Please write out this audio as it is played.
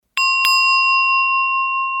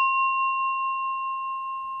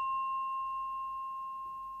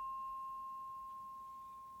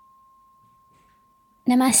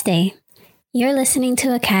Namaste. You're listening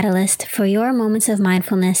to a catalyst for your moments of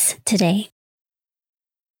mindfulness today.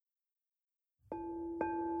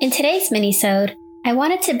 In today's minisode, I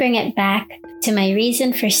wanted to bring it back to my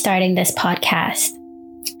reason for starting this podcast.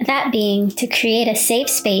 That being to create a safe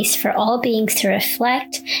space for all beings to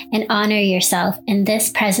reflect and honor yourself in this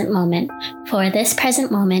present moment, for this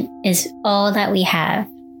present moment is all that we have.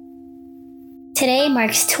 Today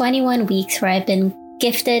marks 21 weeks where I've been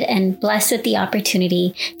gifted and blessed with the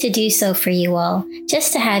opportunity to do so for you all,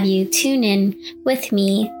 just to have you tune in with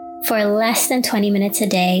me for less than 20 minutes a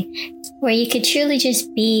day, where you could truly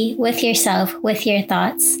just be with yourself, with your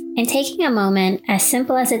thoughts, and taking a moment, as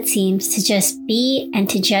simple as it seems, to just be and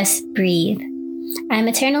to just breathe. I'm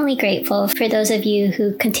eternally grateful for those of you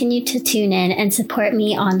who continue to tune in and support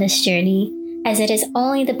me on this journey, as it is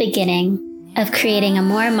only the beginning of creating a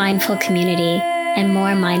more mindful community and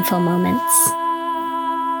more mindful moments.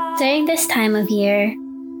 During this time of year,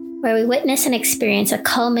 where we witness and experience a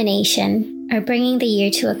culmination or bringing the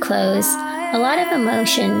year to a close, a lot of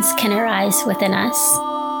emotions can arise within us.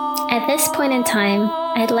 At this point in time,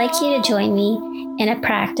 I'd like you to join me in a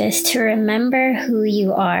practice to remember who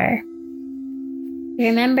you are.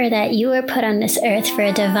 Remember that you were put on this earth for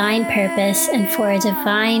a divine purpose and for a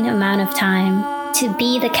divine amount of time to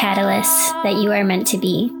be the catalyst that you are meant to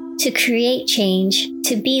be, to create change,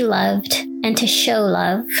 to be loved, and to show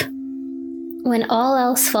love. When all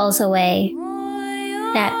else falls away,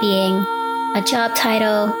 that being a job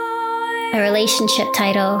title, a relationship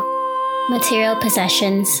title, material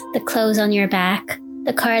possessions, the clothes on your back,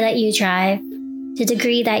 the car that you drive, the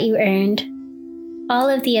degree that you earned, all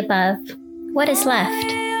of the above, what is left?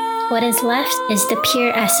 What is left is the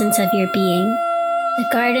pure essence of your being, the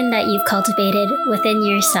garden that you've cultivated within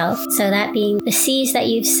yourself, so that being the seeds that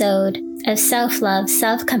you've sowed of self-love,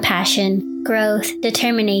 self-compassion, growth,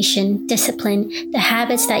 determination, discipline, the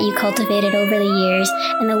habits that you cultivated over the years,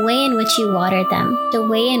 and the way in which you watered them, the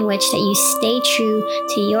way in which that you stayed true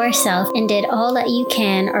to yourself and did all that you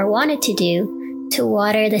can or wanted to do to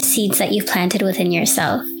water the seeds that you've planted within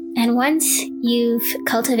yourself. And once you've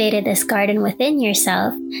cultivated this garden within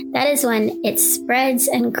yourself, that is when it spreads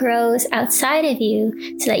and grows outside of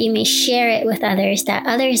you so that you may share it with others, that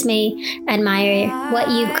others may admire what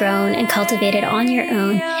you've grown and cultivated on your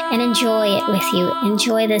own and enjoy it with you,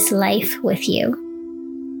 enjoy this life with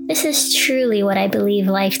you. This is truly what I believe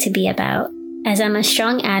life to be about, as I'm a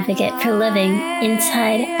strong advocate for living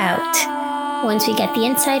inside out. Once we get the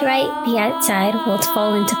inside right, the outside will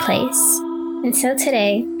fall into place. And so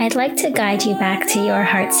today, I'd like to guide you back to your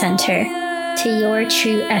heart center, to your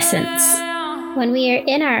true essence. When we are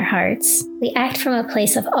in our hearts, we act from a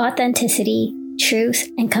place of authenticity,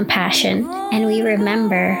 truth, and compassion, and we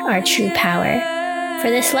remember our true power.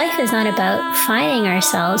 For this life is not about finding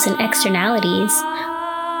ourselves in externalities,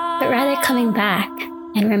 but rather coming back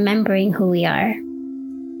and remembering who we are.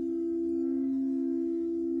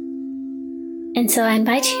 And so I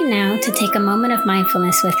invite you now to take a moment of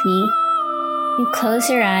mindfulness with me. And close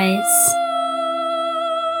your eyes,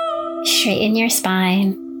 straighten your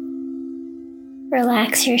spine,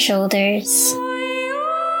 relax your shoulders,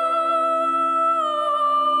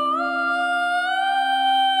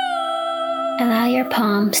 allow your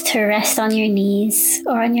palms to rest on your knees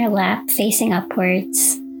or on your lap facing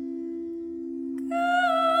upwards.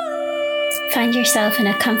 Find yourself in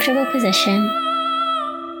a comfortable position.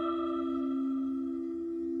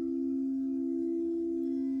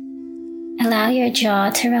 Allow your jaw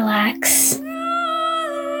to relax.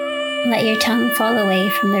 Let your tongue fall away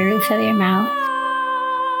from the roof of your mouth.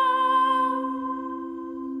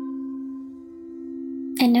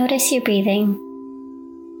 And notice your breathing.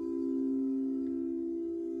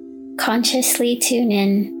 Consciously tune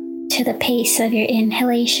in to the pace of your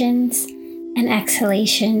inhalations and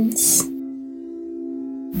exhalations.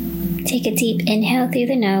 Take a deep inhale through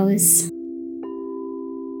the nose.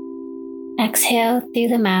 Exhale through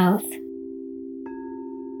the mouth.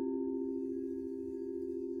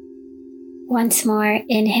 Once more,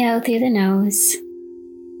 inhale through the nose.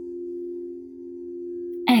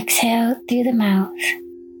 Exhale through the mouth.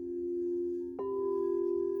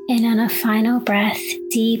 And on a final breath,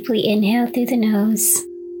 deeply inhale through the nose.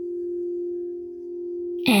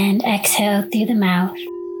 And exhale through the mouth.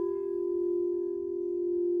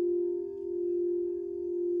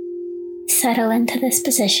 Settle into this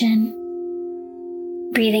position,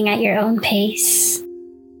 breathing at your own pace.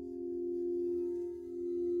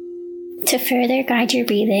 To further guide your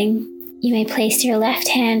breathing, you may place your left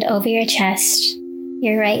hand over your chest,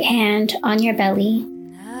 your right hand on your belly,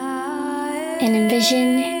 and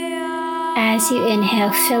envision As you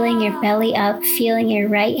inhale, filling your belly up, feeling your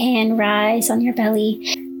right hand rise on your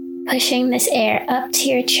belly, pushing this air up to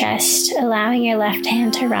your chest, allowing your left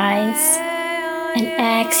hand to rise. And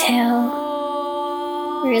exhale,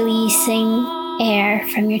 releasing air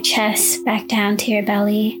from your chest back down to your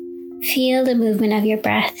belly. Feel the movement of your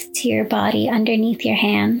breath to your body underneath your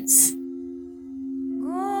hands.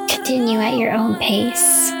 Continue at your own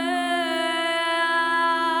pace.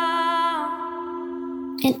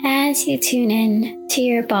 And as you tune in to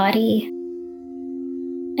your body,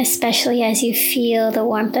 especially as you feel the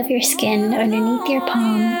warmth of your skin underneath your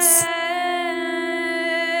palms,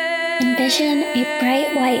 envision a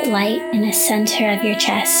bright white light in the center of your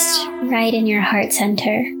chest, right in your heart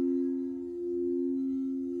center.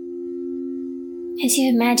 As you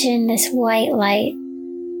imagine this white light,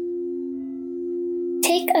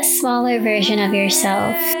 take a smaller version of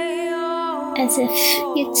yourself, as if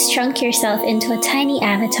you'd shrunk yourself into a tiny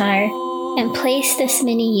avatar, and place this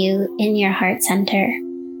mini you in your heart center.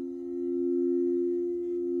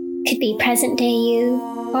 Could be present day you,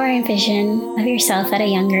 or a vision of yourself at a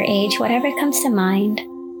younger age, whatever comes to mind.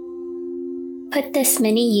 Put this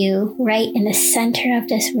mini you right in the center of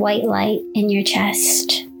this white light in your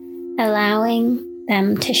chest, allowing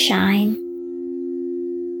them to shine.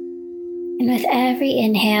 And with every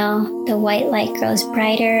inhale, the white light grows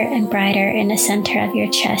brighter and brighter in the center of your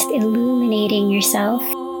chest, illuminating yourself,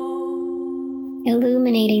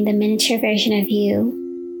 illuminating the miniature version of you.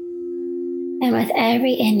 And with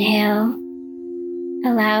every inhale,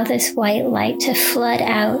 allow this white light to flood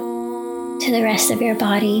out to the rest of your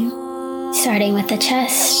body, starting with the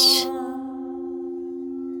chest,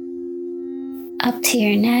 up to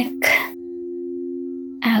your neck,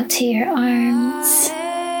 out to your arms,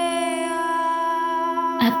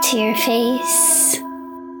 up to your face.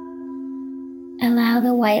 Allow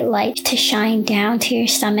the white light to shine down to your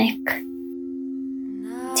stomach,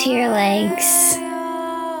 to your legs,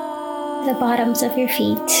 the bottoms of your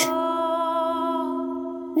feet.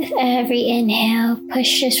 With every inhale,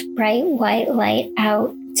 push this bright white light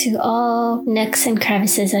out to all nooks and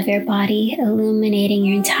crevices of your body, illuminating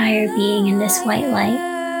your entire being in this white light.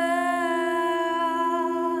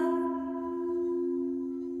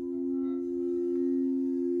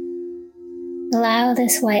 Allow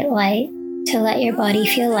this white light to let your body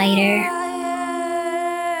feel lighter,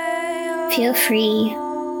 feel free,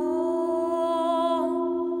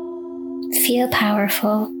 feel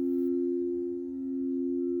powerful.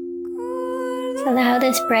 Allow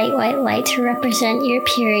this bright white light to represent your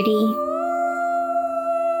purity,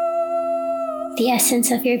 the essence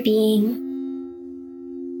of your being,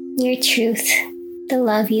 your truth, the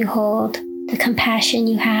love you hold, the compassion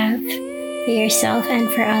you have for yourself and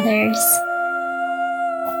for others,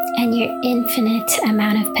 and your infinite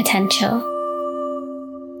amount of potential.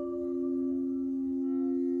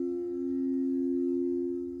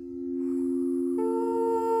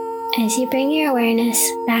 As you bring your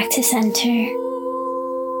awareness back to center,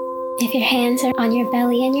 if your hands are on your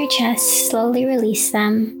belly and your chest, slowly release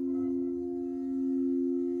them.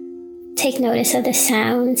 Take notice of the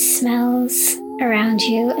sounds, smells around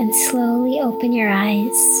you, and slowly open your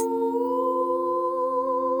eyes.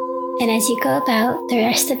 And as you go about the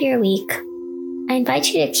rest of your week, I invite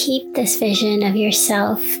you to keep this vision of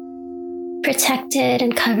yourself protected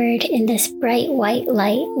and covered in this bright white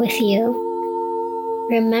light with you.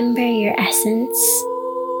 Remember your essence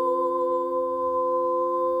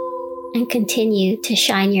and continue to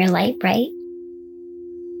shine your light bright.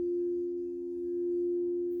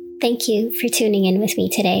 Thank you for tuning in with me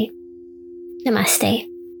today. Namaste.